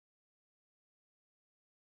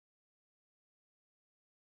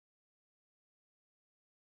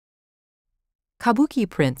Kabuki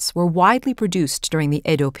prints were widely produced during the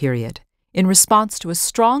Edo period in response to a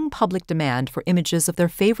strong public demand for images of their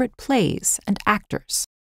favorite plays and actors.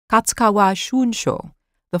 Katsukawa Shunsho,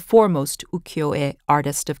 the foremost ukiyo-e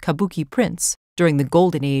artist of kabuki prints during the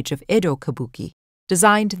golden age of Edo kabuki,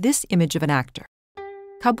 designed this image of an actor.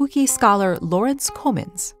 Kabuki scholar Laurence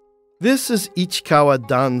Kominz. This is Ichikawa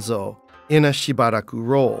Danzo in a Shibaraku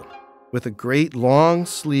role, with a great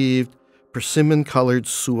long-sleeved, persimmon-colored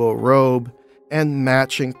suo robe and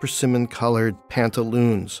matching persimmon-colored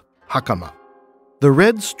pantaloons, hakama. The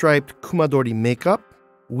red-striped kumadori makeup,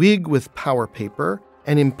 wig with power paper,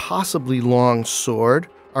 and impossibly long sword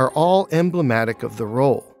are all emblematic of the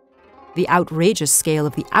role. The outrageous scale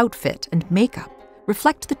of the outfit and makeup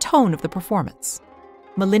reflect the tone of the performance.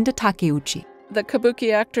 Melinda Takeuchi. The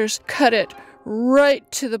kabuki actors cut it right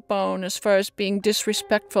to the bone as far as being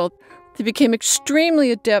disrespectful. They became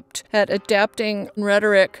extremely adept at adapting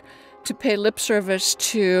rhetoric to pay lip service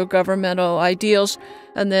to governmental ideals,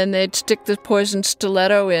 and then they'd stick the poisoned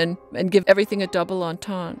stiletto in and give everything a double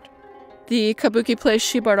entendre. The kabuki play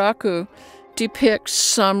Shibaraku depicts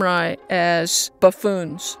samurai as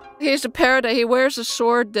buffoons. He's a parody. He wears a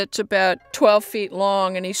sword that's about 12 feet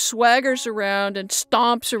long, and he swaggers around and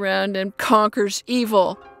stomps around and conquers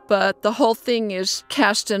evil. But the whole thing is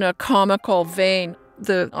cast in a comical vein.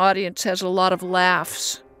 The audience has a lot of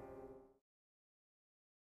laughs.